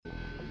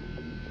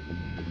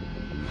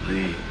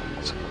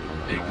hands,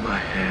 take my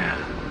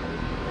hand.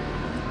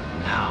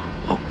 Now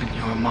open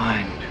your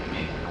mind to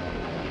me.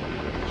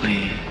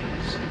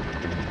 Please.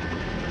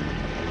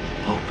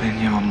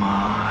 Open your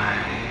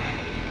mind.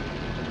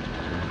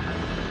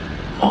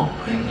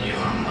 Open your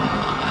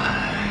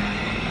mind.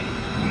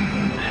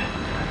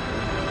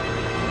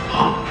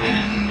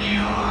 Open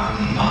your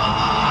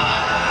mind.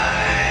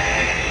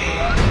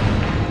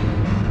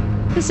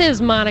 This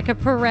is Monica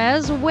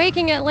Perez,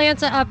 waking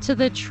Atlanta up to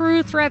the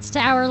true threats to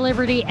our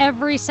liberty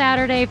every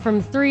Saturday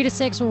from 3 to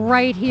 6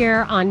 right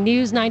here on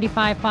News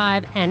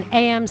 95.5 and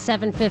AM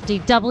 750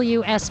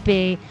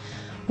 WSB.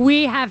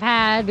 We have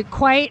had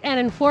quite an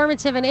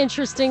informative and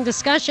interesting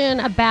discussion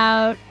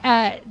about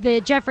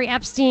the Jeffrey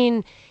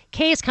Epstein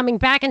case coming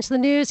back into the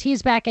news.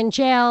 He's back in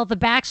jail. The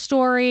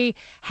backstory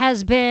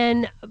has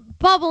been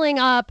bubbling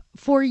up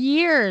for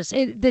years.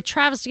 The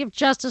travesty of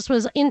justice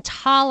was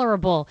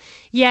intolerable,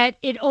 yet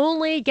it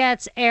only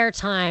gets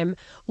airtime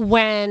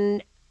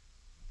when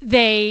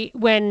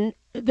the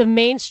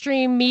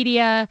mainstream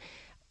media,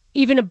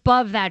 even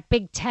above that,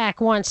 big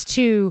tech, wants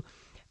to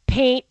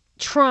paint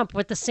Trump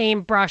with the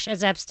same brush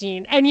as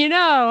Epstein. And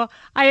I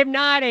am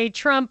not a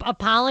Trump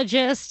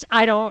apologist.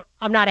 I'm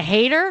not a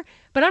hater,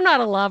 but I'm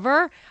not a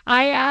lover.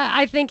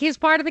 I think he's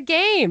part of the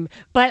game,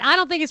 but I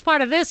don't think he's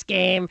part of this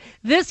game.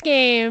 This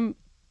game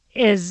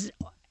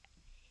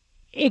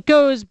it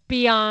goes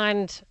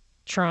beyond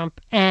Trump,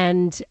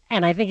 and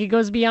I think it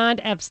goes beyond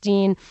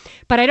Epstein.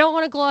 But I don't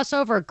want to gloss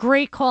over a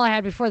great call I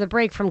had before the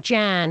break from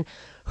Jan,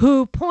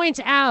 who points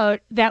out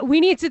that we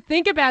need to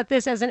think about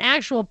this as an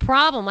actual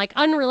problem, like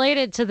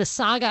unrelated to the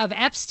saga of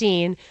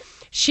Epstein.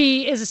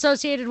 She is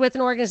associated with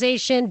an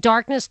organization,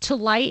 Darkness to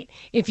Light.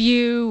 If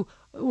you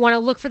want to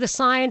look for the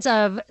signs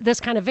of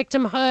this kind of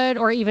victimhood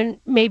or even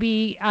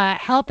maybe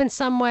help in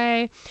some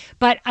way.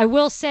 But I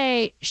will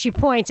say, she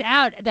points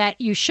out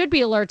that you should be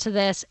alert to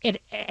this.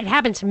 It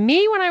happened to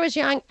me when I was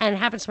young, and it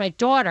happened to my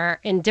daughter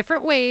in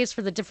different ways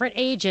for the different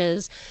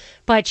ages.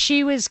 But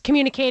she was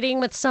communicating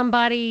with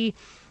somebody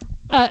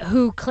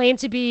who claimed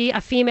to be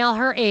a female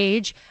her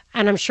age,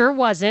 and I'm sure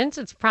wasn't.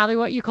 It's probably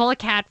what you call a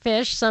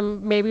catfish.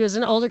 Maybe it was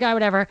an older guy,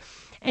 whatever.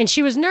 And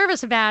she was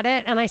nervous about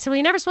it. And I said, well,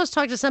 you're never supposed to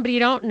talk to somebody you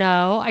don't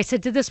know. I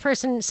said, did this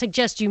person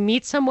suggest you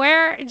meet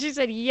somewhere? And she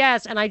said,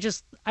 yes. And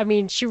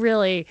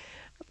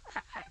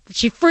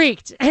she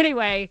freaked.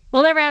 Anyway,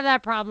 we'll never have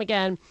that problem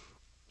again.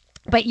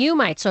 But you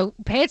might. So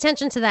pay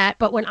attention to that.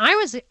 But when I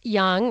was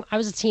young, I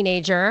was a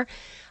teenager.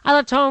 I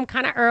left home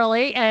kind of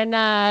early, and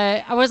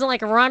I wasn't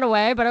like a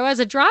runaway, but I was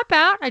a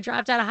dropout. I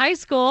dropped out of high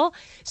school.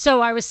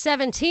 So I was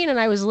 17, and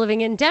I was living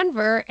in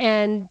Denver,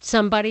 and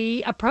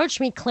somebody approached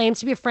me, claimed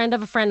to be a friend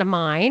of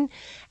mine,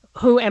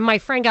 and my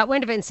friend got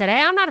wind of it and said,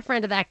 hey, I'm not a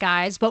friend of that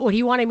guy's. But what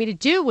he wanted me to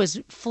do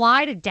was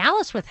fly to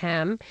Dallas with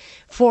him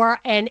for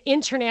an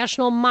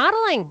international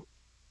modeling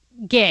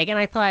gig. And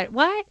I thought,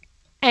 what?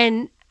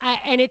 And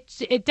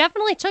it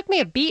definitely took me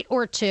a beat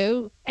or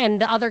two,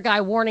 and the other guy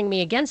warning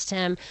me against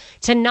him,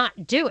 to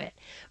not do it.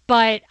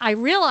 But I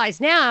realize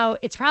now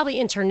it's probably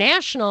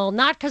international,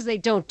 not because they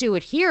don't do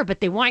it here, but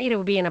they want you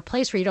to be in a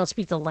place where you don't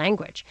speak the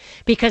language.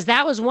 Because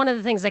that was one of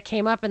the things that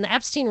came up in the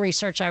Epstein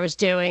research I was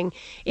doing,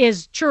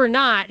 is true or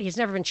not, he's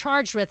never been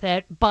charged with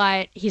it,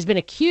 but he's been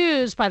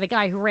accused by the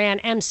guy who ran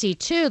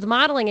MC2, the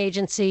modeling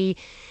agency,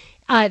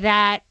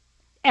 that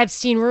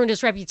Epstein ruined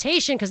his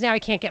reputation because now he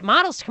can't get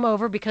models to come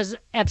over because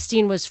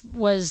Epstein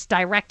was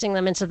directing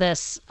them into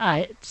this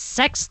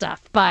sex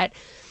stuff. But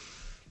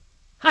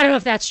I don't know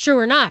if that's true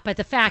or not, but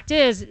the fact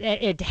is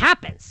it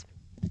happens.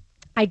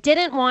 I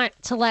didn't want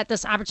to let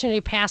this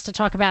opportunity pass to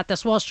talk about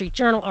this Wall Street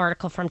Journal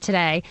article from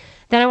today.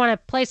 Then I want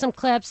to play some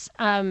clips,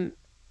 and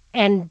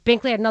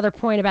Binkley had another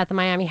point about the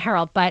Miami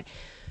Herald. But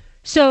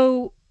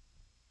so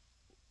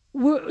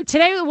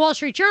today the Wall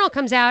Street Journal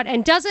comes out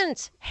and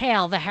doesn't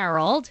hail the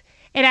Herald.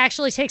 It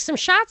actually takes some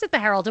shots at the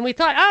Herald. And we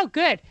thought, oh,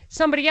 good.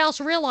 Somebody else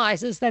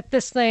realizes that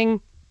this thing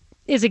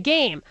is a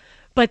game.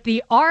 But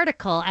the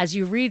article, as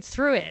you read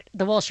through it,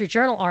 the Wall Street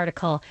Journal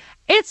article,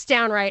 it's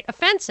downright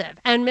offensive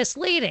and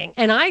misleading.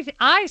 And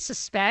I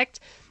suspect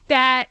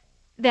that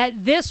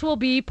this will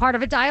be part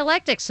of a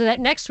dialectic, so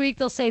that next week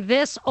they'll say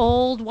this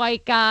old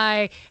white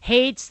guy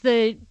hates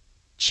the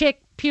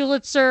chick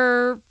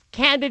Pulitzer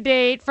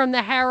candidate from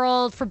the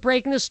Herald for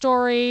breaking the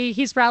story.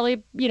 He's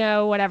probably,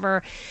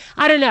 whatever.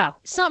 I don't know.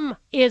 Something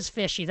is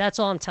fishy. That's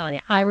all I'm telling you.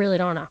 I really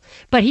don't know.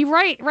 But he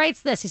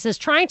writes this. He says,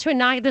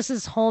 this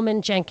is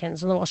Holman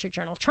Jenkins in the Wall Street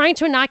Journal. Trying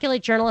to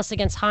inoculate journalists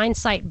against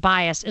hindsight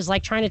bias is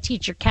like trying to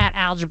teach your cat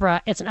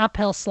algebra. It's an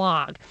uphill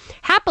slog.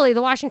 Happily,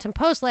 the Washington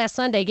Post last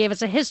Sunday gave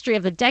us a history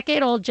of the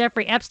decade-old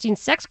Jeffrey Epstein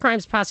sex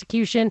crimes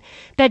prosecution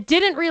that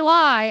didn't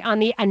rely on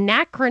the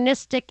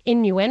anachronistic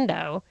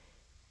innuendo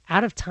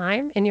out of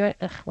time,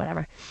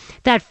 whatever,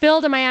 that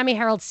filled a Miami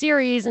Herald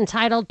series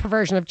entitled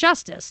Perversion of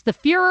Justice. The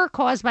furor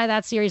caused by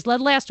that series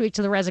led last week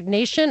to the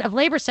resignation of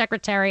Labor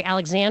Secretary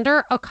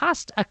Alexander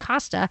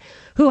Acosta,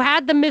 who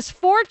had the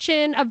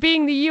misfortune of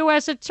being the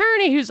U.S.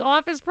 attorney whose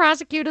office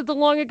prosecuted the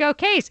long-ago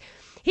case.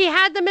 he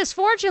had the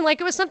misfortune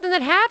like it was something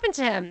that happened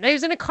to him. He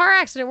was in a car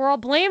accident. We're all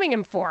blaming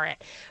him for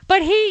it.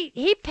 But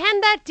he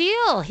penned that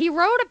deal. He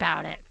wrote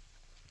about it.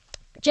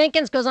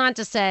 Jenkins goes on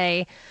to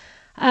say,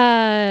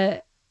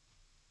 the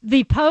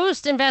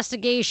Post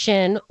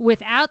investigation,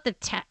 without the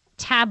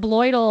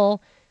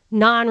tabloidal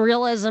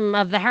non-realism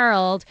of the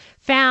Herald,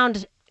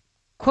 found,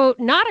 quote,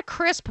 not a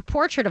crisp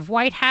portrait of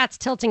white hats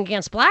tilting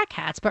against black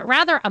hats, but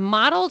rather a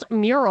modeled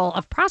mural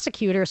of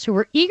prosecutors who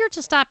were eager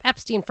to stop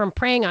Epstein from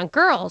preying on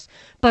girls,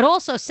 but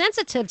also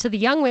sensitive to the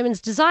young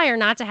women's desire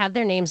not to have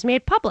their names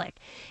made public.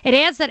 It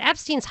adds that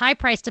Epstein's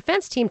high-priced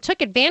defense team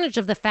took advantage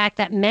of the fact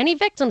that many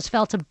victims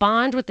felt a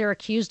bond with their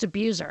accused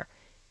abuser.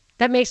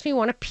 That makes me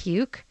want to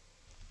puke.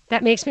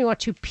 That makes me want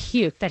to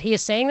puke that he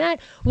is saying that.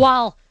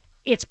 While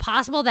it's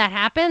possible that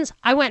happens,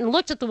 I went and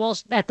looked at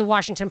the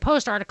Washington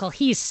Post article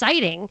he's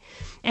citing,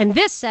 and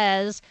this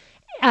says,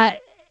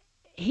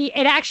 it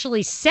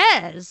actually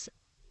says,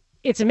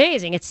 it's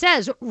amazing. It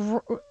says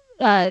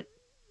the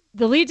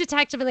lead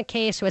detective in the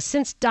case, who has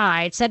since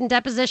died, said in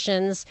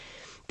depositions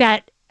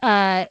that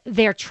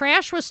their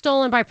trash was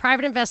stolen by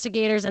private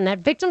investigators and that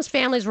victims'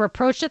 families were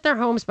approached at their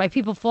homes by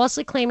people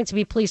falsely claiming to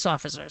be police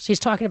officers. He's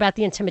talking about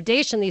the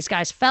intimidation these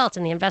guys felt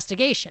in the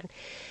investigation.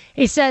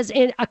 He says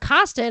in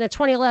Acosta, in a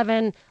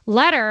 2011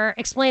 letter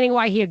explaining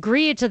why he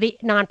agreed to the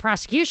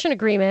non-prosecution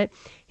agreement,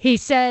 he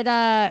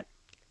said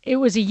it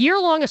was a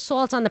year-long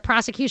assault on the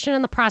prosecution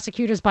and the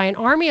prosecutors by an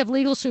army of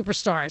legal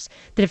superstars.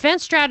 The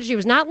defense strategy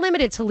was not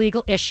limited to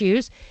legal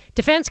issues.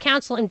 Defense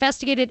counsel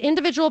investigated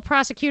individual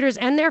prosecutors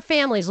and their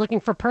families looking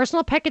for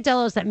personal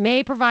peccadillos that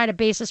may provide a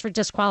basis for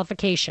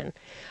disqualification.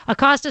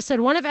 Acosta said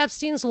one of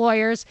Epstein's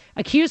lawyers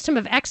accused him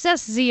of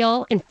excess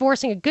zeal in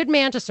forcing a good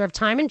man to serve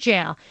time in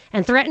jail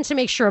and threatened to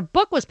make sure a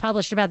book was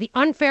published about the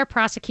unfair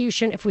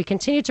prosecution if we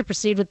continued to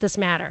proceed with this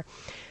matter.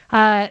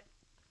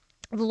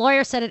 The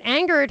lawyer said it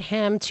angered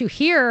him to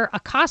hear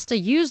Acosta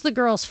use the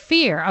girl's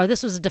fear. Oh,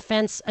 this was a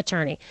defense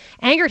attorney.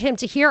 Angered him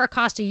to hear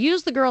Acosta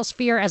use the girl's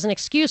fear as an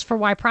excuse for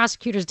why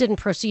prosecutors didn't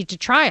proceed to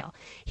trial.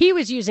 He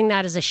was using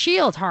that as a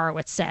shield,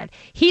 Horowitz said.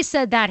 He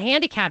said that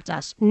handicapped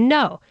us.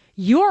 No,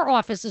 your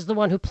office is the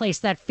one who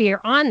placed that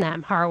fear on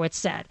them, Horowitz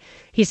said.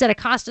 He said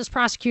Acosta's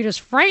prosecutors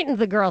frightened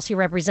the girls he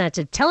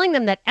represented, telling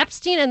them that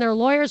Epstein and their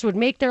lawyers would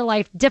make their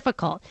life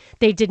difficult.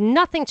 They did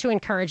nothing to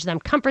encourage them,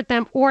 comfort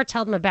them, or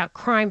tell them about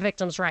crime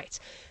victims' rights.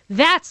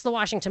 That's the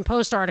Washington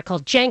Post article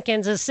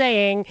Jenkins is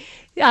saying,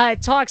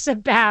 talks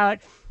about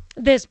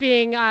this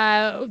being,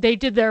 they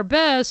did their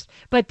best.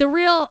 But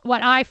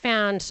what I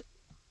found,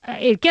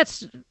 it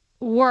gets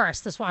worse,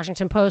 this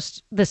Washington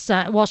Post, this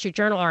Wall Street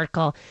Journal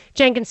article.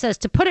 Jenkins says,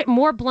 to put it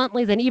more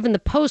bluntly than even the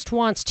Post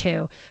wants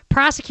to,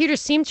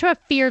 prosecutors seem to have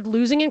feared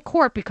losing in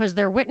court because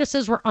their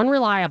witnesses were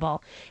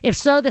unreliable. If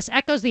so, this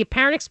echoes the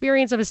apparent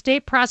experience of a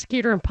state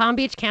prosecutor in Palm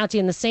Beach County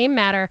in the same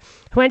matter,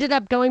 who ended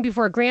up going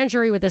before a grand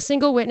jury with a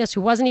single witness who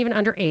wasn't even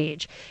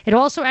underage. It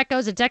also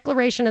echoes a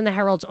declaration in the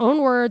Herald's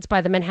own words by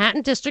the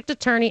Manhattan District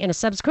Attorney in a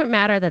subsequent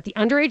matter that the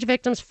underage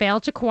victims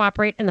failed to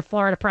cooperate in the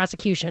Florida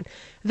prosecution.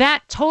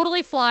 That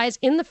totally flies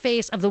in the face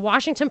of the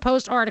Washington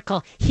Post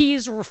article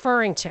he's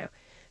referring to.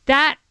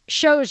 That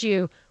shows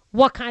you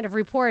what kind of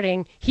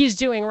reporting he's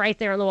doing right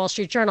there in the Wall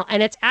Street Journal.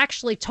 And it's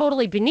actually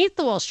totally beneath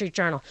the Wall Street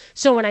Journal.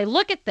 So when I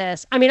look at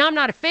this, I mean, I'm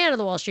not a fan of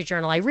the Wall Street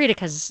Journal. I read it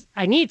because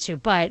I need to,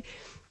 but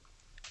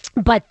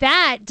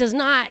that does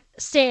not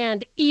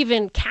stand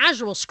even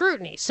casual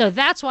scrutiny. So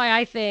that's why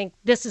I think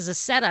this is a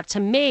setup to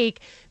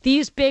make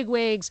these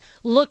bigwigs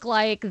look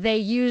like they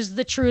use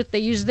the truth, they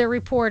use their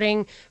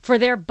reporting for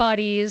their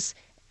buddies.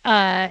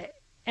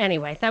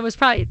 Anyway, that was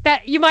probably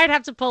that. You might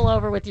have to pull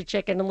over with your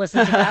chicken and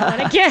listen to that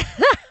one again.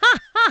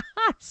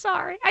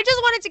 Sorry. I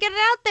just wanted to get it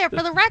out there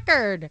for the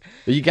record.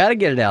 You got to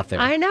get it out there.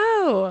 I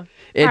know.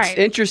 It's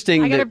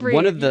interesting that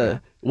one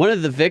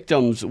of the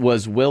victims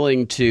was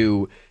willing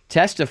to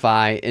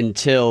testify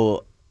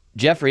until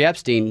Jeffrey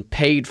Epstein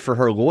paid for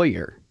her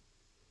lawyer.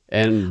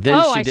 And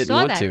then she didn't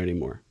want to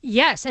anymore.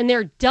 Yes, and there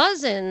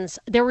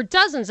were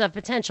dozens of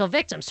potential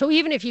victims. So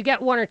even if you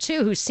get one or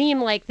two who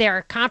seem like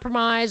they're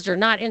compromised or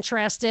not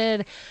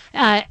interested,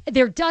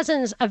 there are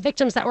dozens of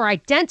victims that were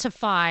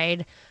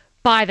identified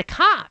by the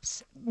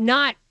cops,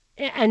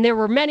 and there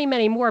were many,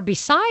 many more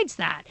besides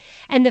that.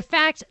 And the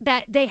fact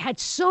that they had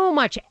so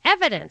much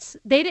evidence,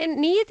 they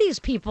didn't need these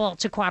people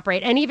to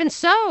cooperate. And even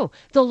so,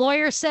 the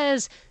lawyer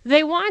says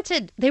they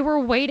were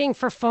waiting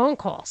for phone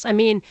calls. I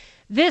mean,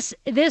 this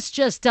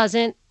just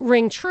doesn't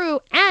ring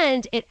true.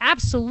 And it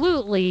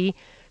absolutely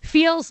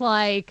feels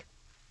like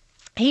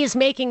he is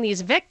making these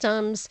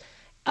victims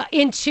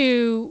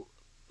into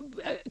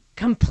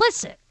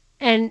complicit.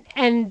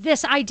 And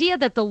this idea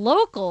that the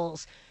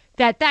locals,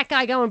 that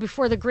guy going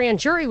before the grand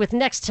jury with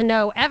next to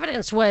no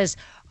evidence was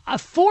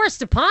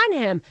forced upon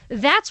him,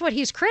 that's what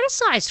he's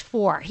criticized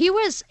for. He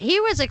was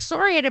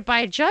excoriated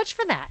by a judge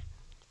for that.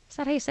 Is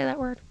that how you say that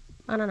word?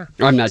 I don't know.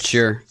 I'm not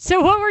sure.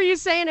 So what were you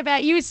saying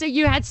about you? So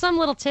you had some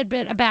little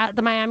tidbit about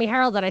the Miami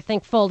Herald that I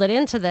think folded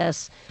into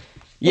this.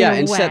 Yeah,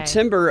 in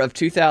September of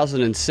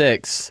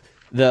 2006,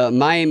 the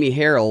Miami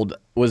Herald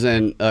was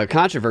in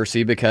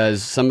controversy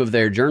because some of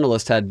their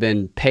journalists had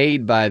been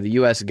paid by the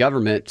U.S.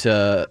 government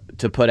to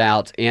put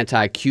out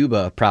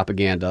anti-Cuba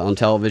propaganda on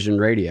television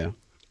and radio.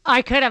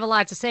 I could have a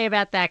lot to say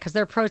about that because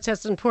there are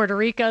protests in Puerto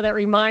Rico that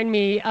remind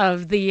me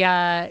of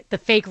the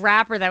fake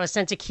rapper that was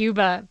sent to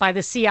Cuba by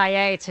the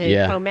CIA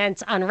to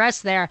foment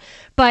unrest there.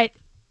 But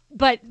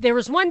there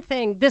was one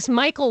thing, this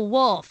Michael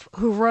Wolff,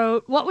 who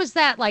wrote, what was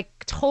that,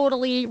 like,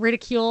 totally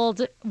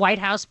ridiculed White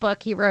House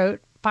book he wrote,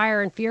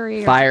 Fire and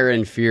Fury? Fire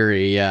and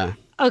Fury, yeah.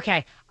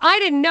 Okay. I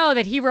didn't know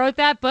that he wrote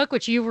that book,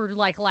 which you were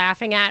like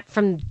laughing at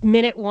from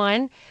minute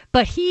one,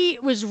 but he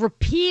was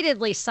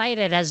repeatedly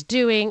cited as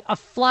doing a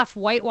fluff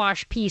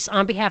whitewash piece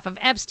on behalf of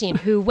Epstein,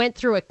 who went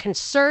through a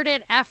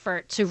concerted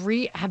effort to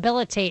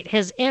rehabilitate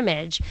his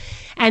image.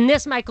 And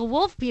this Michael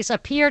Wolff piece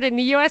appeared in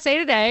the USA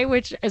Today,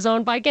 which is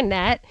owned by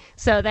Gannett.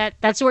 So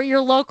that's where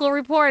your local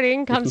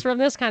reporting comes from,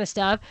 this kind of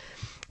stuff.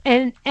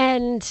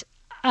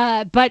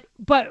 But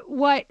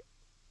what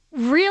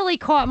really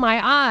caught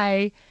my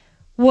eye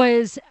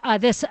was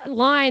this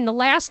line, the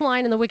last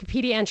line in the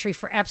Wikipedia entry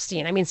for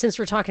Epstein. I mean, since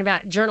we're talking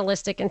about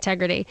journalistic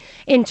integrity.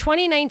 In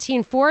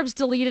 2019, Forbes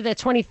deleted a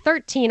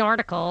 2013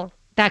 article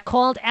that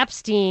called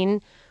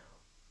Epstein,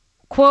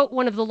 quote,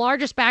 one of the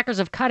largest backers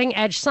of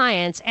cutting-edge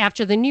science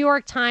after the New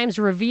York Times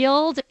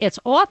revealed its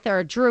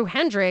author, Drew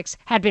Hendricks,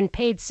 had been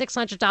paid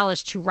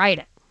 $600 to write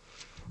it.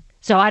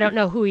 So I don't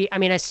know who I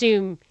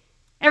assume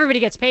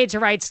everybody gets paid to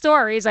write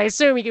stories. I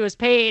assume he was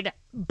paid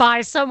by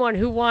someone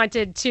who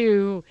wanted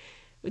to...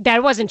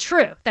 That wasn't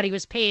true, that he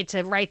was paid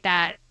to write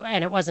that,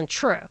 and it wasn't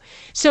true.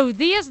 So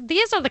these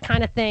are the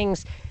kind of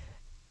things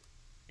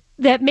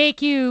that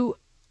makes me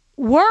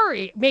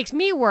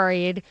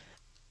worried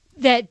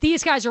that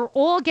these guys are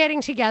all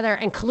getting together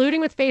and colluding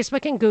with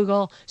Facebook and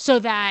Google so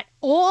that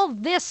all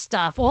this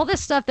stuff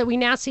that we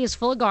now see is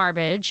full of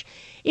garbage,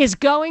 is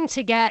going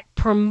to get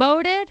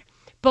promoted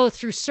both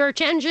through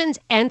search engines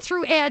and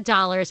through ad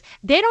dollars.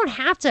 They don't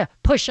have to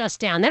push us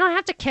down. They don't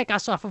have to kick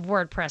us off of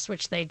WordPress,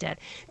 which they did.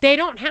 They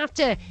don't have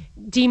to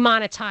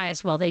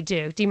demonetize. Well, they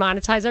do.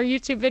 Demonetize our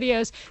YouTube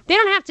videos. They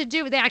don't have to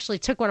do. They actually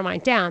took one of mine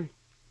down.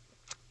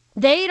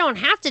 They don't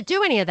have to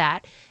do any of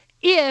that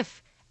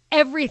if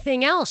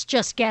everything else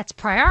just gets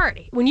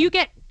priority. When you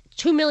get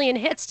 2 million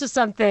hits to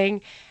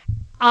something,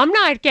 I'm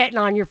not getting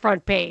on your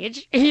front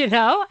page, and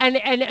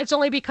it's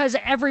only because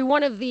every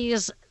one of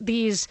these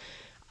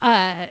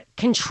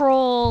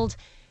controlled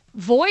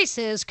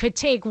voices could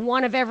take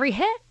one of every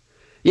hit.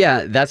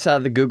 Yeah, that's how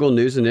the Google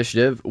News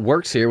Initiative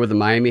works here with the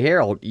Miami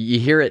Herald. You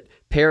hear it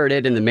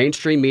parroted in the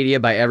mainstream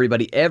media by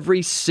everybody.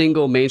 Every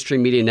single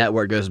mainstream media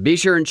network goes, be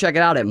sure and check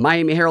it out at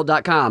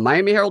MiamiHerald.com,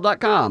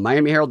 MiamiHerald.com,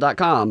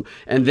 MiamiHerald.com.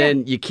 And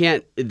then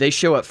they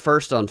show it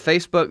first on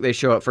Facebook, they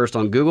show it first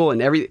on Google,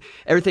 and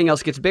everything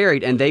else gets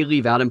buried, and they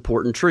leave out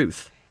important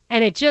truth.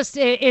 And it's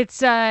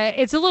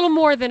a little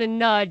more than a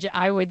nudge,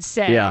 I would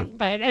say. Yeah.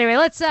 But anyway,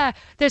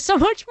 there's so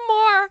much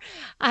more.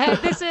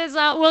 This is,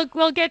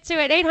 we'll get to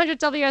it.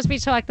 800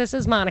 WSB Talk. This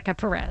is Monica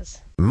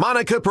Perez.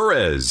 Monica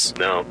Perez.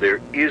 Now,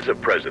 there is a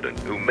president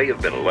who may have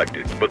been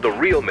elected, but the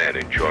real man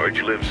in charge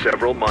lives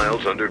several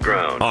miles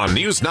underground. On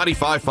News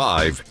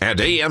 95.5 and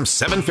AM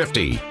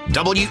 750,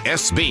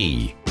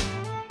 WSB.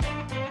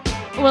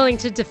 Willing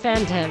to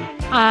defend him.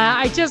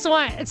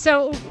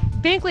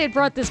 Binkley had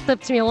brought this clip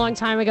to me a long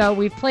time ago.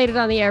 We've played it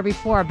on the air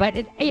before, but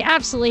you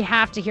absolutely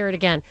have to hear it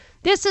again.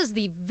 This is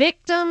the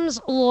victim's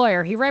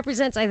lawyer. He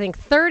represents, I think,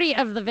 30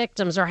 of the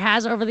victims, or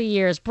has over the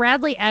years.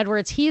 Bradley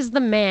Edwards, he's the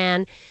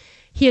man.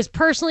 He has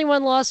personally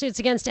won lawsuits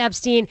against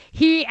Epstein.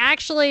 He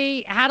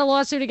actually had a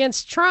lawsuit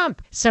against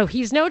Trump, so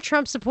he's no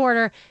Trump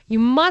supporter. You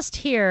must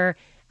hear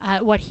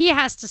what he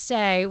has to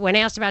say when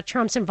asked about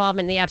Trump's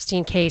involvement in the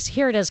Epstein case.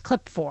 Here it is,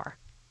 clip 4.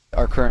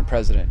 Our current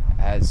president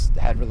has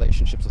had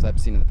relationships with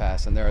Epstein in the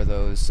past, and there are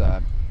those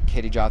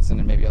Katie Johnson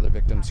and maybe other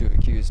victims who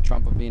accuse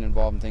Trump of being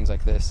involved in things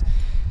like this.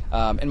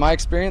 In my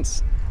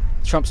experience,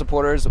 Trump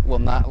supporters will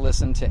not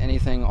listen to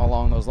anything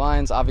along those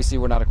lines. Obviously,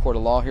 we're not a court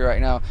of law here right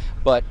now,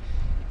 but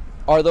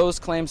are those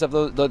claims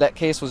that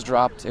case was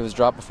dropped? It was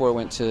dropped before it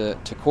went to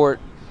court.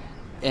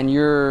 In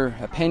your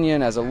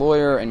opinion, as a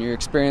lawyer and your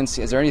experience,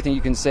 is there anything you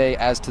can say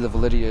as to the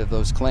validity of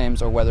those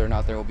claims, or whether or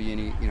not there will be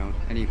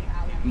any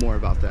more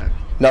about that?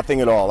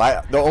 Nothing at all.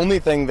 The only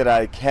thing that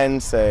I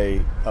can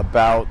say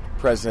about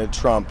President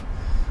Trump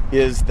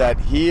is that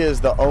he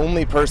is the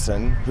only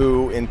person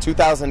who, in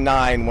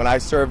 2009, when I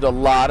served a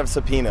lot of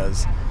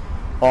subpoenas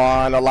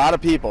on a lot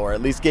of people, or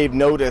at least gave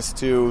notice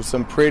to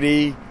some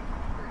pretty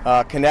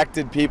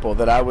connected people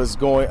that I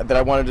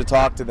wanted to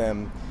talk to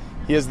them,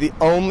 he is the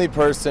only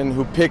person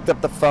who picked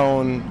up the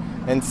phone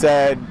and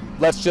said,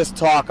 let's just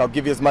talk. I'll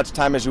give you as much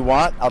time as you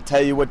want. I'll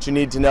tell you what you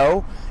need to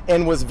know,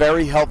 and was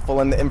very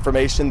helpful in the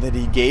information that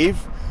he gave,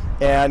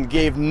 and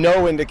gave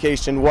no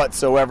indication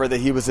whatsoever that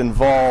he was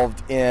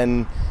involved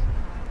in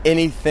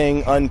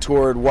anything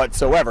untoward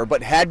whatsoever,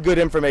 but had good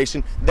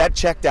information that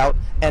checked out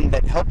and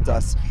that helped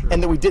us,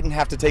 and that we didn't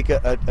have to take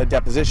a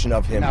deposition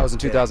of him. And that was in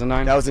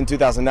 2009? That was in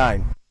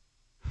 2009.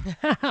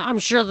 I'm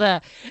sure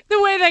the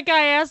way that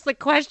guy asked the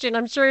question,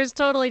 I'm sure he's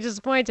totally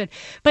disappointed.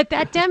 But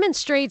that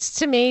demonstrates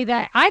to me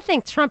that I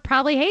think Trump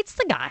probably hates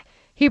the guy.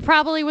 He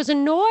probably was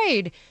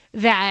annoyed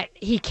that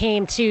he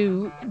came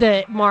to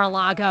the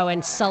Mar-a-Lago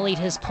and sullied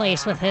his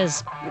place with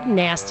his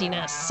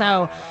nastiness.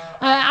 So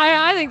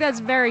I think that's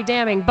very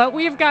damning. But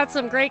we've got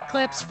some great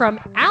clips from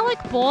Alec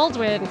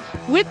Baldwin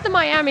with the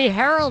Miami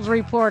Herald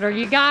reporter.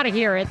 You got to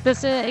hear it.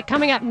 This is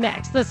coming up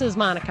next. This is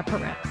Monica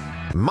Perez.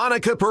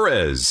 Monica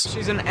Perez.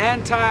 She's an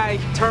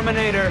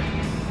anti-Terminator.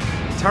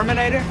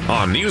 Terminator?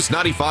 On News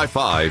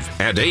 95.5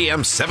 and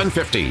AM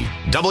 750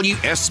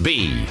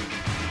 WSB.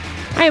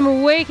 I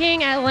am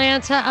waking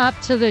Atlanta up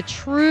to the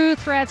true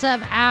threats to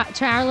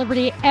our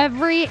liberty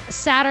every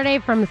Saturday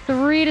from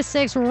 3 to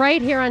 6 right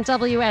here on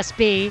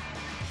WSB.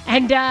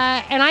 And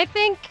I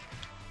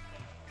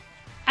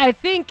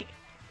think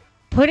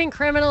putting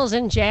criminals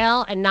in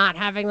jail and not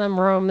having them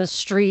roam the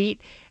street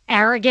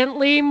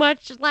arrogantly,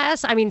 much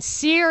less, I mean,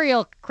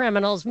 serial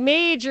criminals,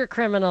 major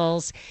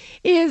criminals,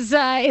 is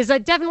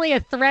definitely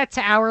a threat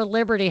to our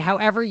liberty,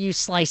 however you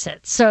slice it.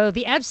 So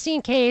the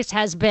Epstein case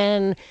has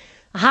been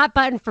a hot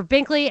button for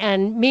Binkley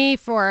and me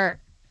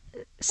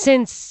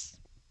since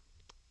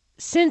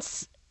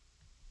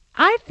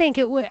I think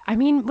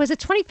was it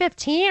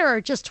 2015 or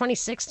just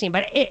 2016?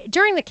 But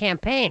during the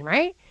campaign,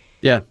 right?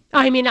 Yeah.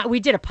 I mean, we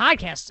did a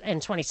podcast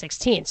in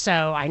 2016,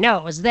 so I know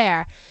it was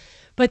there.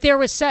 But there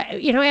was,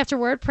 after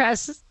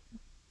WordPress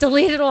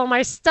deleted all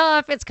my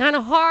stuff, it's kind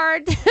of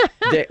hard.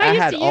 I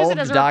had all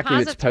the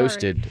documents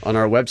posted on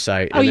our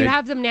website. Oh, you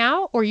have them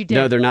now, or you did?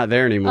 No, they're not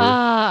there anymore. Oh,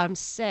 I'm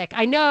sick.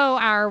 I know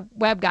our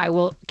web guy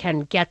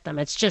can get them.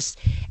 It's just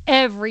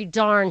every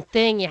darn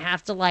thing you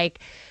have to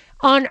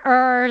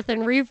unearth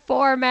and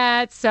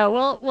reformat.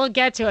 So we'll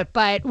get to it.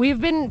 But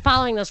we've been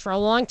following this for a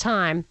long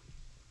time.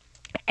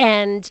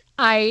 And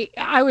I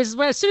was,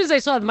 as soon as I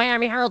saw the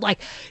Miami Herald,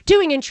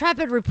 doing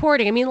intrepid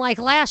reporting,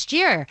 last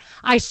year,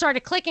 I started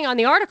clicking on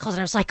the articles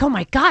and I was like, oh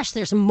my gosh,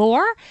 there's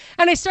more.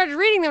 And I started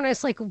reading them and I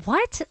was like,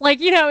 what?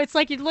 It's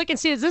like you'd look and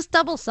see, is this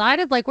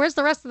double-sided? Where's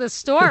the rest of the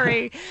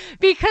story?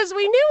 Because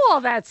we knew all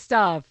that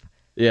stuff.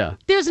 Yeah.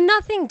 There's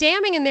nothing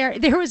damning in there.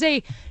 There was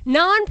a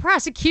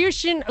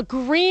non-prosecution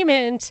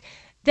agreement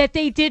that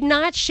they did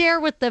not share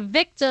with the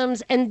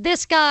victims, and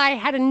this guy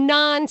had a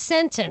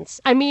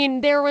non-sentence.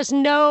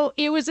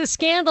 It was a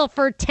scandal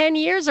for 10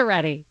 years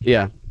already.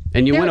 Yeah.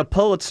 And you win a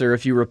Pulitzer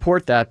if you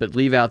report that, but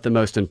leave out the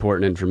most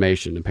important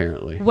information,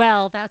 apparently.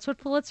 Well, that's what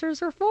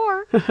Pulitzers are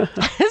for.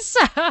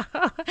 So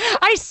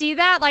I see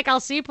that.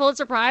 I'll see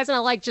Pulitzer Prize, and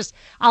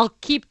I'll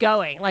keep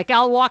going.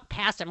 I'll walk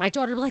past it. My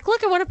daughter will be like,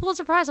 look, I won a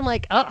Pulitzer Prize. I'm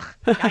like, oh,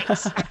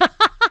 nice.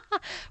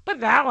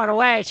 Put that one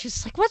away.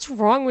 She's like, what's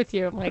wrong with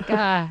you? I'm like,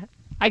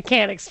 I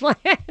can't explain.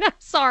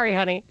 Sorry,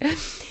 honey.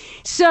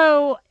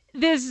 So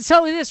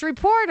this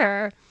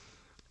reporter,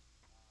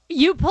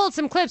 you pulled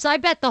some clips. I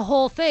bet the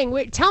whole thing.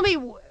 Wait, tell me,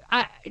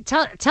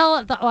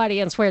 tell the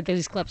audience where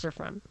these clips are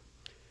from.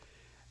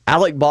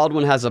 Alec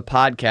Baldwin has a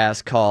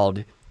podcast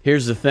called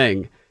Here's the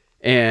Thing,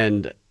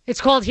 and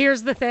it's called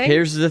Here's the Thing?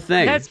 Here's the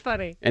Thing. That's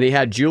funny. And he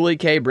had Julie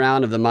K.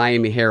 Brown of the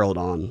Miami Herald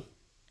on.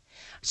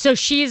 So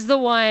she's the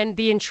one,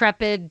 the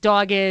intrepid,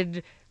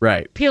 dogged,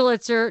 right,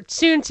 Pulitzer,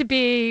 soon to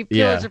be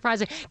Pulitzer Prize.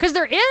 Because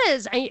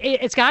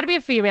it's got to be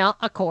a female,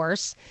 of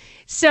course.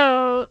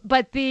 So,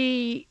 but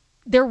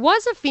there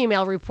was a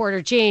female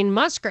reporter, Jane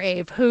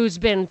Musgrave, who's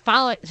been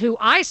who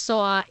I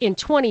saw in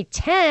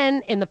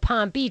 2010 in the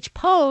Palm Beach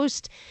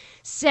Post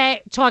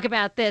talk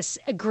about this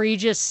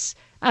egregious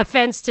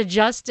offense to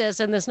justice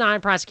and this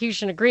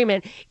non-prosecution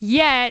agreement.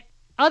 Yet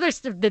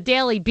the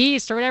Daily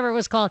Beast or whatever it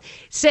was called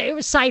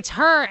cites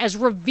her as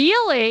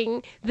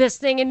revealing this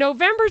thing in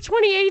November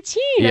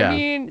 2018.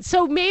 Yeah.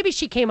 So maybe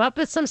she came up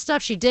with some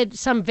stuff. She did.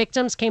 Some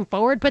victims came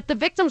forward, but the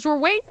victims were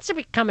waiting to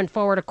be coming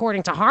forward,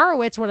 according to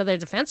Horowitz, one of their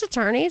defense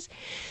attorneys.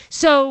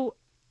 So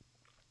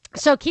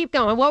keep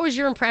going. What was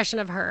your impression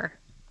of her?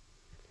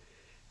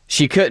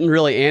 She couldn't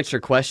really answer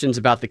questions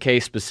about the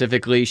case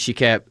specifically. She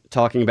kept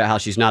talking about how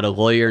she's not a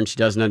lawyer and she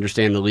doesn't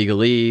understand the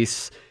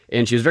legalese.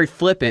 And she was very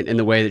flippant in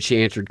the way that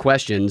she answered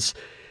questions.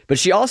 But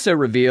she also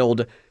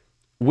revealed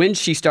when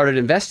she started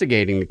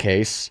investigating the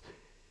case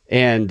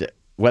and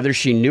whether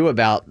she knew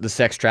about the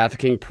sex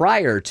trafficking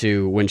prior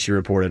to when she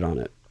reported on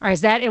it. All right,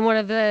 is that in one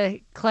of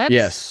the clips?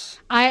 Yes.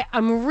 I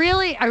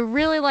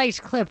really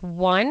liked clip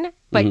 1,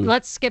 but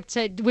let's skip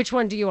to, which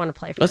one do you want to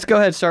play for? Let's go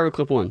ahead and start with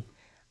clip 1.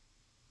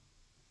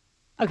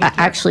 Okay.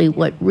 Actually,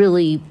 what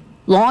really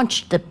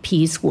launched the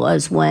piece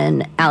was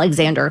when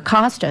Alexander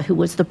Acosta, who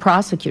was the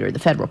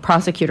federal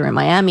prosecutor in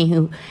Miami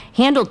who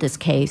handled this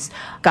case,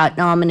 got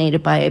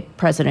nominated by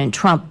President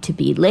Trump to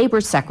be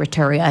labor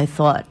secretary.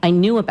 I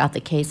knew about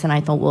the case and I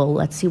thought, well,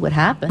 let's see what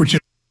happens.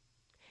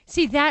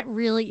 See, that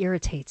really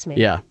irritates me.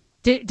 Yeah.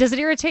 Does it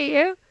irritate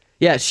you?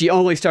 Yeah, she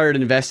only started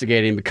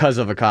investigating because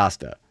of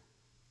Acosta.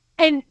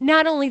 And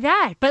not only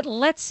that, but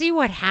let's see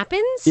what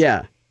happens?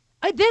 Yeah.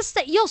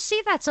 You'll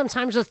see that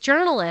sometimes with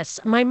journalists.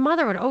 My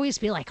mother would always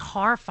be like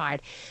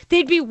horrified.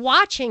 They'd be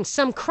watching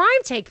some crime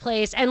take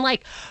place and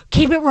like,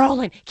 keep it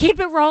rolling.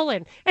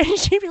 And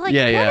she'd be like,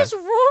 what is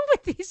wrong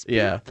with these people?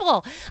 Yeah.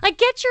 Like,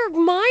 get your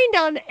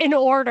mind in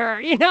order,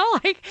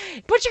 like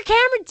put your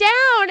camera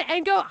down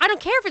and go, I don't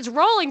care if it's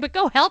rolling, but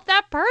go help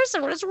that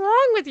person. What is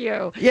wrong with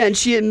you? Yeah, and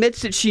she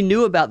admits that she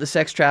knew about the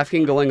sex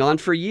trafficking going on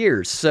for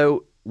years.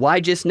 So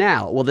why just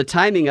now? Well, the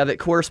timing of it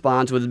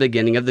corresponds with the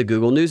beginning of the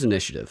Google News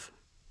Initiative.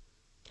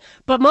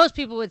 But most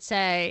people would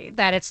say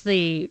that it's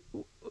the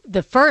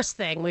first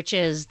thing, which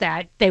is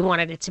that they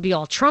wanted it to be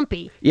all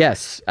Trumpy.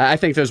 Yes, I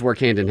think those work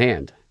hand in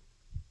hand.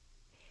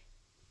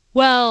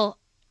 Well,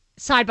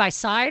 side by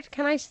side,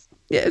 can I?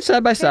 Yeah,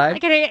 side by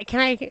side. Can I?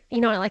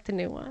 I like the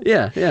new one.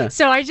 Yeah.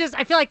 So I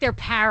feel like they're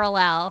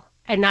parallel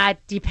and not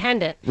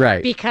dependent.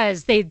 Right.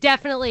 Because they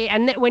definitely,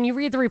 and when you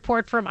read the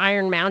report from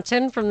Iron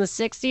Mountain from the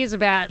 60s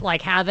about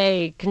like how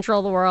they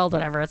control the world,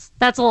 whatever,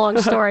 that's a long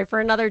story for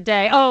another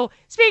day. Oh,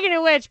 speaking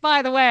of which,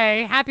 by the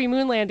way, happy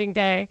moon landing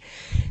day.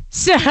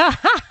 So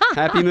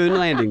happy moon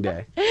landing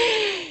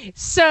day.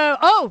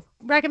 So,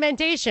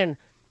 recommendation.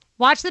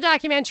 Watch the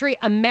documentary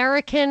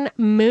American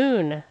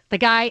Moon. The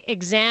guy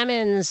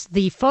examines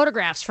the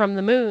photographs from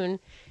the moon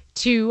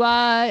to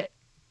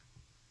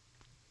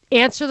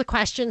answer the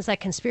questions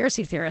that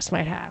conspiracy theorists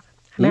might have.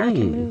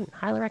 American Moon,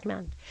 highly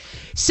recommend.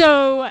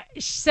 So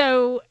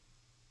the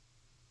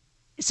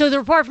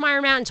report from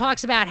Iron Mountain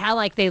talks about how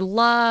like they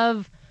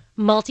love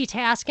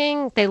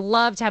multitasking. They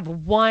love to have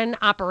one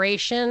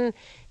operation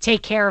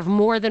take care of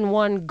more than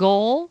one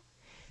goal.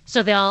 So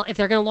if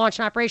they're going to launch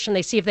an operation,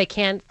 they see if they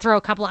can't throw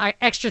a couple of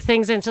extra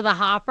things into the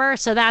hopper.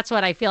 So that's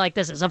what I feel like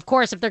this is. Of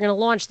course, if they're going to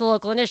launch the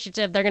local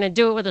initiative, they're going to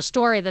do it with a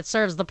story that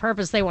serves the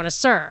purpose they want to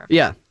serve.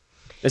 Yeah.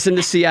 It's in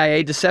the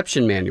CIA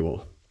deception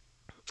manual.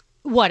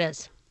 What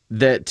is?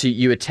 That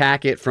you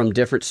attack it from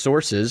different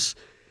sources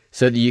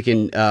so that you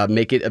can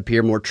make it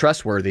appear more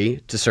trustworthy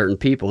to certain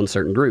people and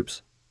certain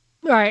groups.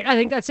 All right. I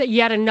think that's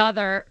yet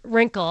another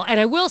wrinkle. And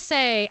I will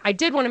say, I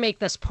did want to make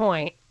this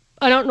point.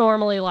 I don't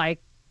normally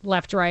like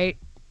left-right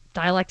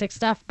dialectic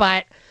stuff,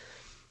 but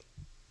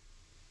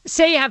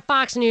say you have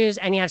Fox News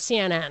and you have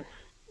CNN.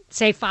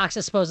 Say Fox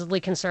is supposedly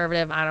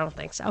conservative. I don't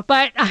think so.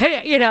 But,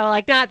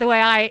 like not the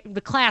way the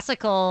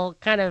classical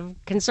kind of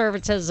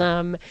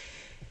conservatism,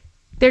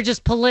 they're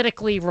just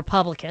politically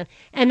Republican.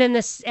 And then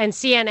and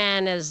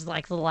CNN is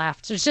like the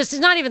left. It's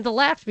not even the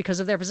left because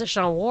of their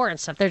position on war and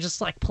stuff. They're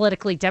just like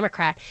politically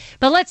Democrat.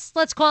 But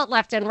let's call it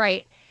left and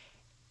right.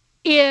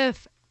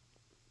 If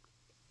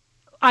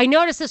I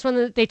noticed this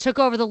when they took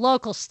over the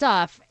local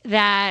stuff,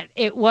 that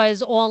it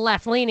was all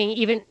left-leaning,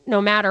 even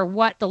no matter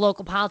what the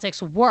local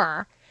politics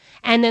were.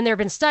 And then there have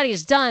been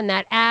studies done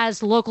that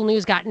as local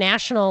news got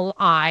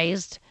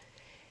national-aided,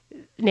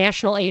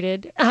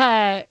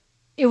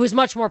 it was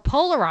much more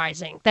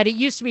polarizing. That it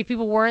used to be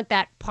people weren't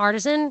that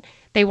partisan.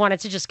 They wanted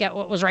to just get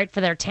what was right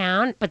for their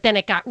town. But then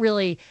it got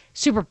really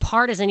super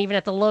partisan, even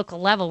at the local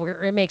level,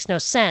 where it makes no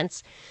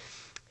sense.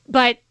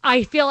 But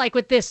I feel like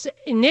with this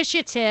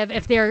initiative,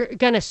 if they're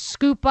going to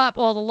scoop up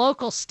all the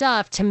local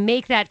stuff to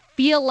make that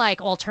feel like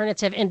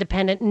alternative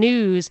independent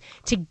news,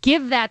 to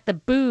give that the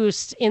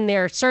boost in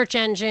their search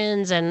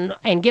engines and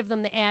give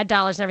them the ad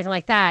dollars and everything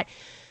like that,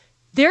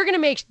 they're going to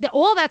make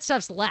all that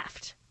stuff's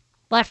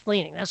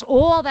left-leaning. That's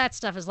all that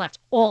stuff is left,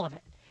 all of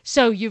it.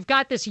 So you've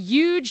got this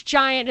huge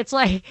giant, it's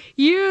like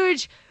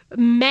huge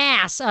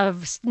mass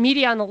of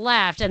media on the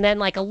left and then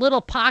like a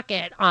little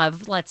pocket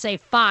of, let's say,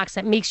 Fox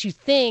that makes you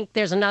think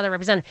there's another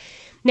representative.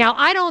 Now,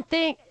 I don't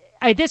think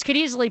this could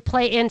easily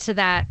play into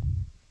that,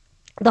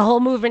 the whole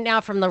movement now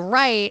from the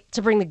right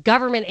to bring the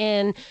government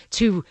in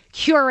to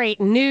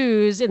curate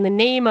news in the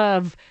name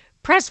of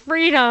press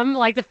freedom,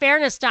 like the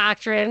Fairness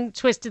Doctrine,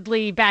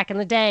 twistedly back in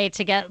the day,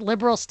 to get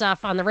liberal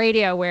stuff on the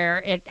radio where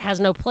it has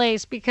no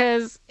place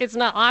because it's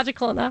not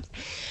logical enough.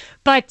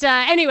 But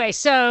anyway,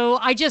 so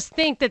I just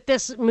think that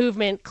this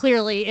movement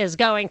clearly is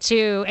going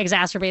to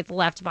exacerbate the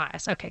left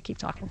bias. Okay, keep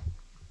talking.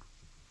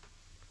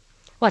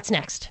 What's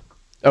next?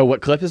 Oh,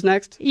 what clip is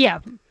next?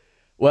 Yeah.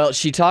 Well,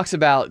 she talks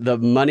about the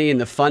money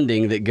and the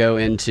funding that go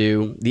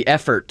into the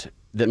effort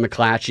that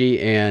McClatchy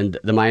and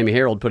the Miami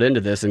Herald put into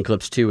this in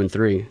clips 2 and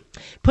 3.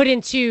 Put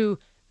into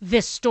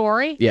this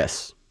story?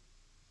 Yes.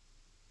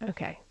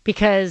 Okay.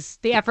 Because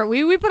the effort,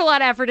 we put a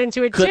lot of effort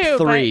into it clip too.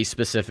 Clip 3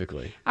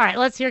 specifically. All right,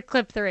 let's hear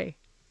clip 3.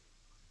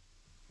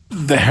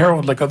 The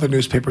Herald, like other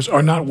newspapers,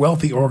 are not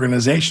wealthy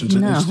organizations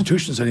and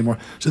institutions anymore.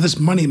 So this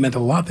money meant a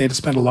lot. They had to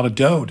spend a lot of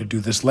dough to do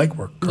this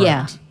legwork.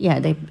 Correct? Yeah,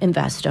 they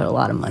invested a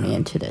lot of money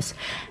into this.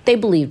 They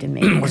believed in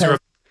me.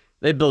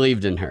 They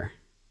believed in her.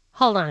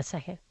 Hold on a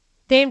second.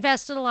 They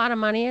invested a lot of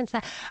money into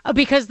that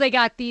because they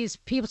got these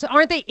people. So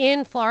aren't they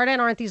in Florida,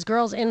 and aren't these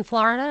girls in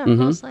Florida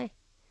mostly?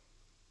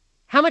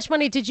 How much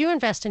money did you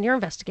invest in your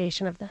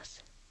investigation of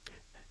this?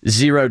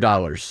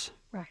 $0.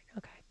 Right.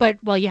 Okay.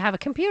 But you have a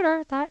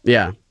computer that.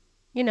 Yeah.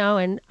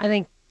 And I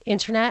think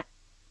internet.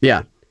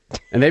 Yeah.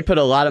 And they put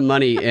a lot of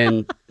money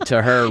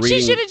into her reading.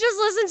 She should have just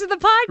listened to the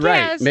podcast.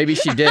 Right. Maybe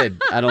she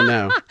did. I don't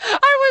know. I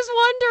was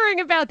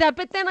hearing about that.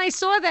 But then I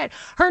saw that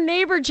her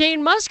neighbor,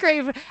 Jane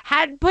Musgrave,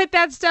 had put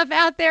that stuff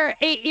out there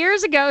 8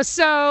 years ago.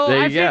 So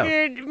I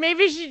figured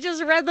maybe she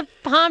just read the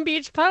Palm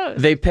Beach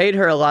Post. They paid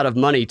her a lot of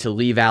money to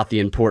leave out the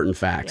important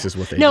facts, is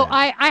what they did. No,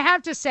 I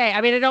have to say,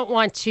 I mean, I don't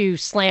want to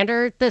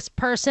slander this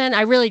person.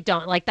 I really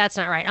don't. Like, that's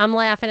not right. I'm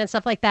laughing and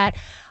stuff like that.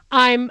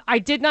 I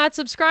did not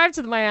subscribe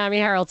to the Miami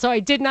Herald, so I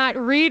did not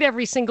read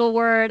every single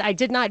word. I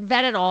did not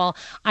vet it all.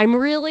 I'm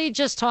really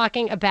just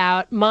talking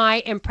about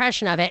my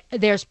impression of it.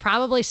 There's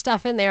probably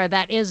stuff in there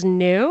that is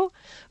new,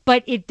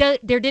 but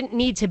there didn't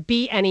need to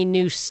be any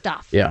new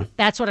stuff. Yeah.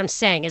 That's what I'm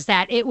saying, is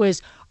that it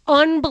was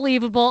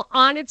unbelievable,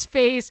 on its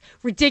face,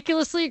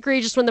 ridiculously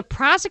egregious. When the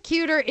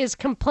prosecutor is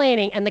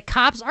complaining and the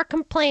cops are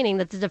complaining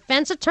that the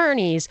defense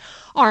attorneys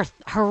are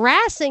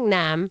harassing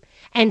them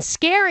and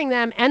scaring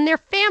them and their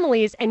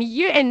families, and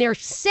they're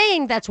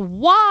saying that's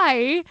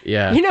why,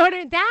 you know what I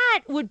mean?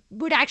 That would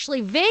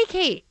actually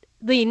vacate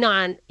the you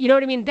know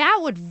what I mean? That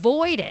would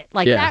void it.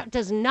 Like, that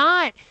does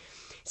not,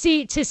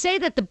 see, to say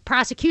that the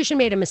prosecution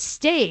made a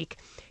mistake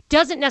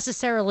doesn't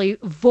necessarily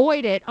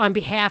void it on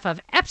behalf of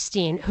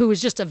Epstein, who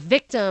was just a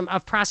victim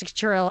of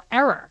prosecutorial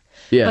error.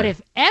 Yeah. But if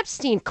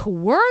Epstein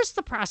coerced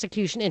the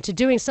prosecution into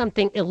doing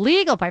something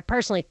illegal by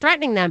personally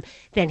threatening them,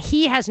 then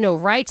he has no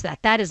right to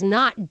that. That is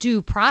not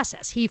due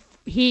process.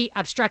 He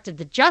obstructed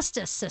the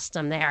justice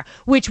system there,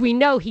 which we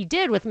know he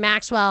did with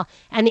Maxwell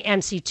and the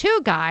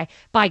MC2 guy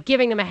by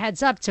giving them a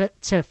heads up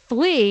to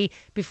flee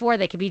before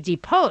they could be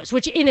deposed,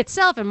 which in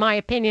itself, in my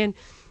opinion,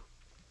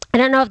 I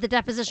don't know if the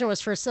deposition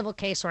was for a civil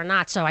case or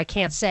not, so I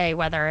can't say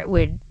whether it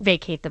would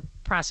vacate the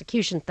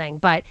prosecution thing.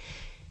 But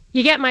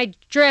you get my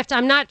drift.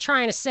 I'm not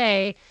trying to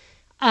say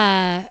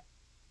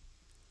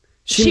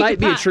she might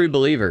be a true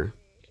believer.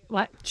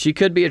 What? She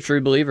could be a true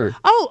believer.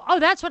 Oh,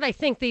 that's what I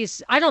think.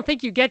 I don't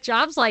think you get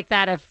jobs like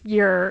that if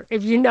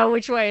you know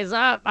which way is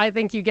up. I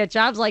think you get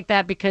jobs like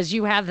that because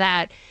you have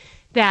that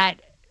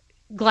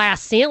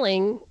glass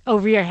ceiling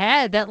over your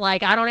head that,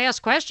 like, I don't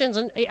ask questions,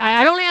 and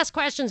I don't ask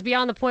questions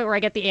beyond the point where I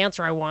get the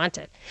answer I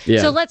wanted. Yeah.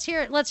 So let's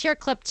hear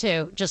clip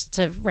 2 just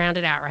to round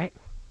it out, right?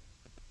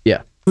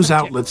 Yeah. News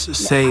outlets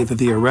say that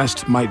the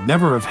arrest might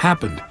never have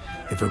happened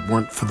if it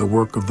weren't for the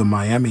work of the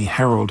Miami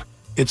Herald.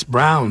 It's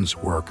Brown's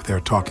work they're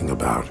talking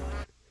about.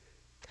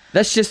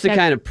 That's just the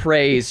kind of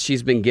praise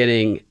she's been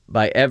getting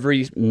by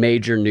every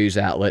major news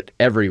outlet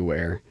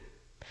everywhere.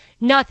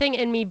 Nothing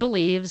in me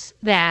believes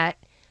that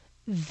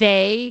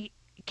they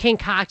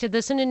concocted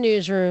this in a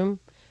newsroom,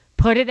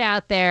 put it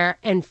out there,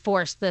 and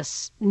forced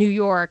this New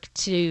York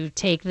to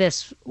take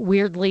this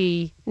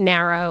weirdly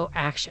narrow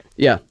action.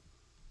 Yeah.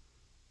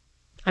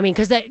 I mean,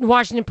 because the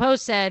Washington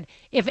Post said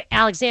if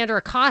Alexander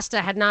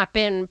Acosta had not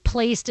been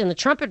placed in the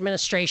Trump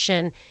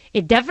administration,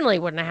 it definitely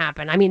wouldn't have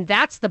happened. I mean,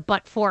 that's the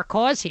but-for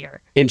cause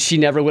here. And she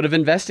never would have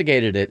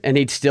investigated it, and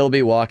he'd still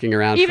be walking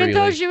around even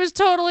though she was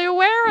totally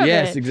aware of it.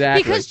 Yes,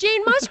 exactly. Because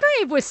Jane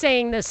Musgrave was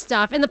saying this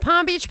stuff in the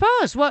Palm Beach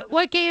Post.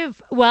 What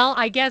gave... Well,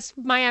 I guess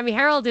Miami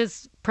Herald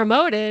is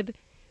promoted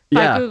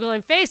by Google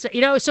and Facebook. You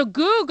know, so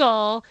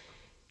Google,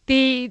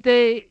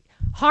 the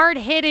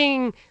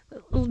hard-hitting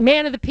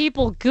man of the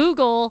people,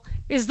 Google,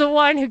 is the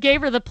one who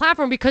gave her the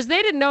platform because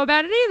they didn't know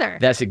about it either.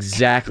 That's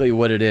exactly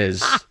what it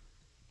is.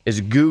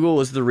 Is Google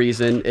is the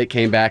reason it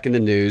came back in the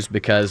news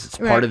because it's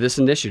part of this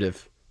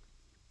initiative.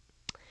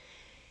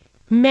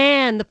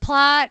 Man, the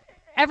plot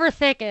ever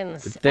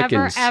thickens. It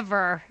thickens.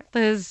 Ever.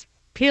 This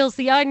peels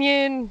the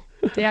onion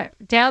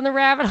down the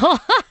rabbit hole.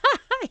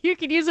 You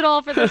could use it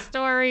all for the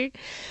story.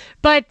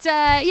 But,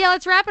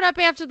 let's wrap it up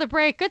after the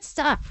break. Good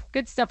stuff.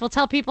 We'll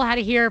tell people how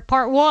to hear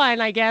part 1,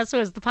 I guess,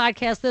 was the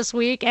podcast this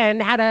week,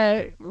 and how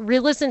to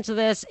re-listen to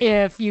this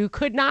if you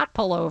could not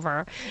pull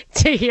over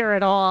to hear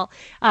it all.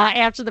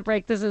 After the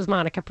break, this is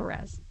Monica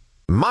Perez.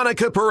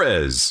 Monica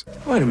Perez.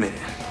 Wait a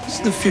minute. This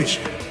is the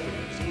future.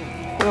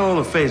 All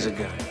the phaser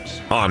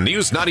guns. On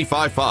News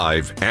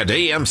 95.5 and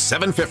AM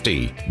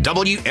 750,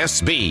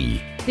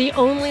 WSB. The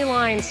only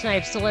line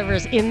Snipes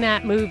delivers in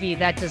that movie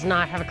that does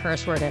not have a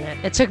curse word in it.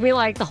 It took me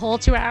like the whole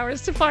 2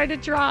 hours to find a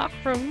drop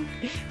from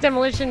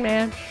Demolition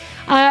Man.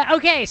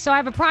 Okay, so I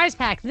have a prize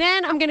pack.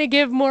 Then I'm going to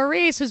give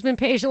Maurice, who's been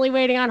patiently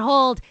waiting on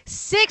hold,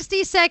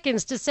 60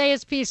 seconds to say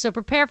his piece. So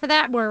prepare for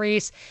that,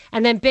 Maurice.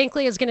 And then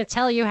Binkley is going to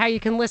tell you how you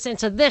can listen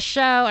to this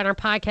show and our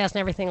podcast and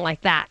everything like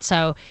that.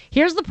 So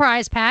here's the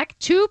prize pack.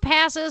 2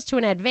 passes to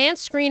an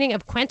advanced screening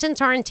of Quentin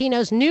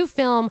Tarantino's new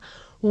film,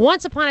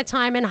 Once Upon a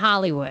Time in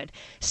Hollywood,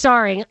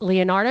 starring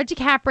Leonardo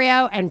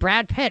DiCaprio and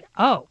Brad Pitt.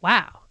 Oh,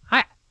 wow.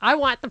 I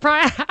want the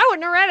prize. I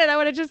wouldn't have read it. I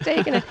would have just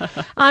taken it.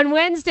 On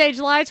Wednesday,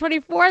 July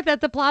 24th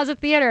at the Plaza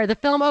Theater. The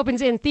film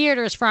opens in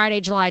theaters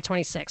Friday, July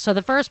 26th. So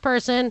the first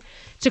person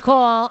to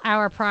call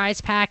our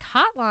prize pack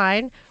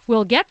hotline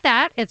will get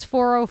that. It's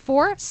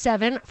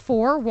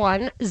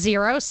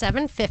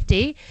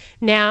 404-741-0750.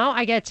 Now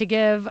I get to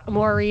give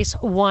Maurice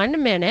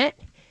 1 minute.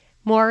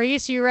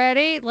 Maurice, you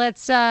ready?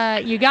 Let's,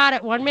 you got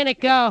it. 1 minute,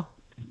 go.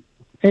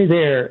 Hey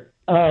there.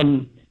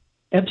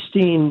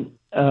 Epstein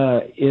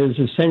is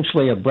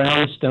essentially a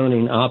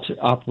brownstoning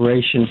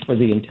operation for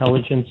the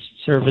intelligence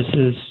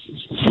services,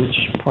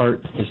 which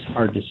part is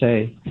hard to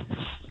say.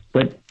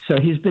 But so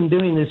he's been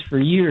doing this for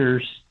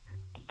years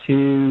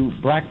to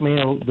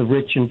blackmail the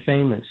rich and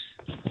famous.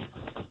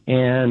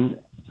 And,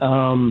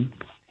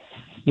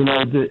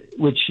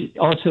 which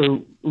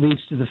also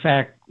leads to the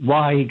fact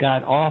why he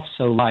got off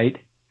so light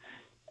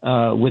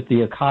with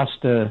the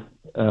Acosta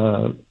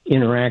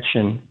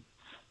interaction.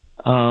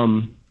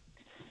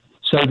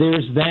 So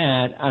there's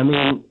that. I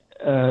mean,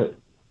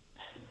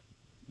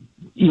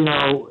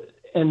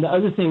 and the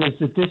other thing is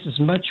that this is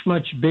much,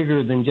 much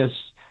bigger than just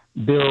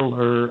Bill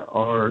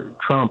or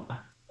Trump.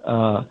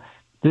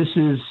 This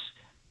is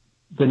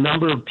the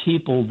number of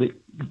people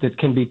that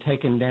can be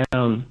taken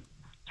down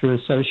through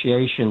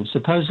association.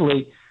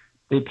 Supposedly,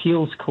 the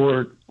appeals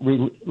court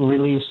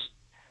released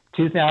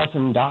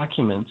 2,000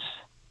 documents.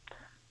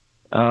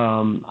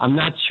 I'm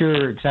not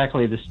sure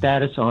exactly the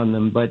status on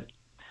them, but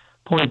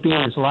point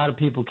being is a lot of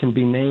people can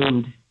be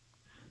named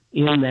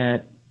in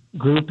that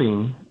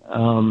grouping.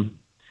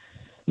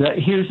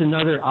 Here's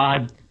another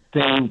odd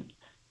thing.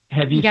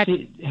 You got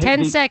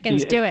 10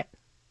 seconds. Do it.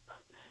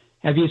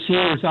 Have you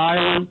seen his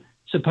island?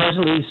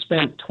 Supposedly he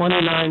spent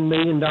 $29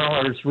 million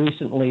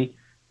recently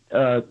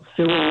filling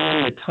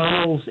in the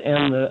tunnels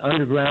and the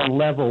underground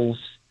levels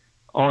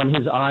on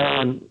his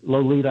island,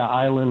 Lolita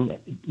Island,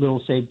 Little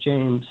St.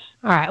 James.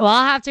 All right. Well,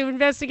 I'll have to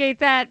investigate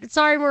that.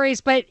 Sorry,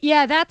 Maurice. But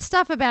yeah, that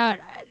stuff about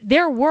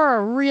there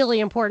were really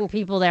important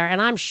people there.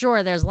 And I'm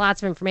sure there's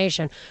lots of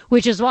information,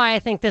 which is why I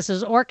think this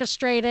is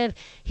orchestrated.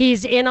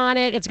 He's in on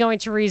it. It's going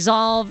to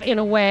resolve in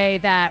a way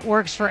that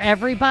works for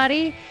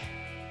everybody.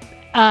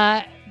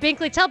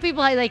 Binkley, tell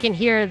people how they can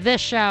hear this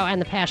show and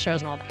the past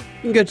shows and all that.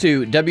 You can go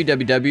to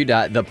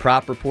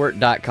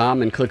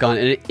www.thepropreport.com and click on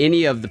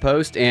any of the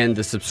posts, and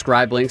the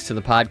subscribe links to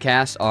the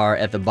podcast are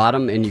at the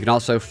bottom. And you can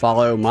also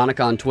follow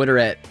Monica on Twitter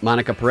at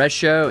Monica Perez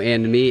Show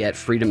and me at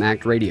Freedom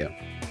Act Radio.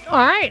 All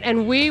right,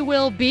 and we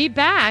will be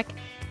back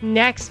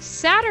next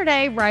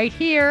Saturday right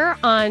here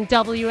on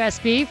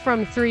WSB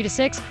from 3 to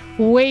 6,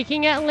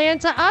 waking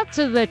Atlanta up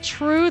to the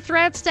true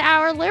threats to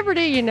our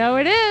liberty. You know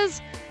it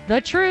is the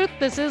truth.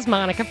 This is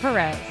Monica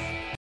Perez.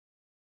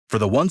 For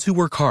the ones who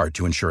work hard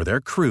to ensure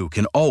their crew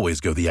can always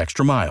go the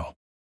extra mile,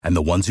 and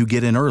the ones who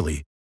get in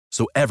early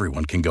so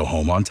everyone can go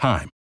home on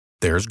time,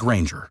 there's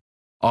Grainger,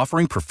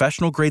 offering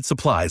professional-grade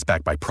supplies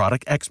backed by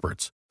product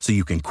experts so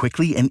you can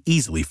quickly and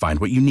easily find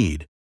what you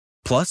need.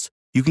 Plus,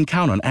 you can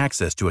count on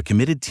access to a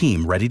committed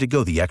team ready to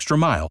go the extra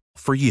mile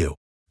for you.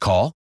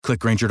 Call, click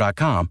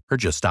Grainger.com, or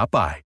just stop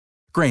by.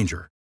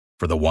 Grainger,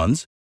 for the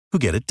ones who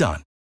get it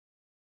done.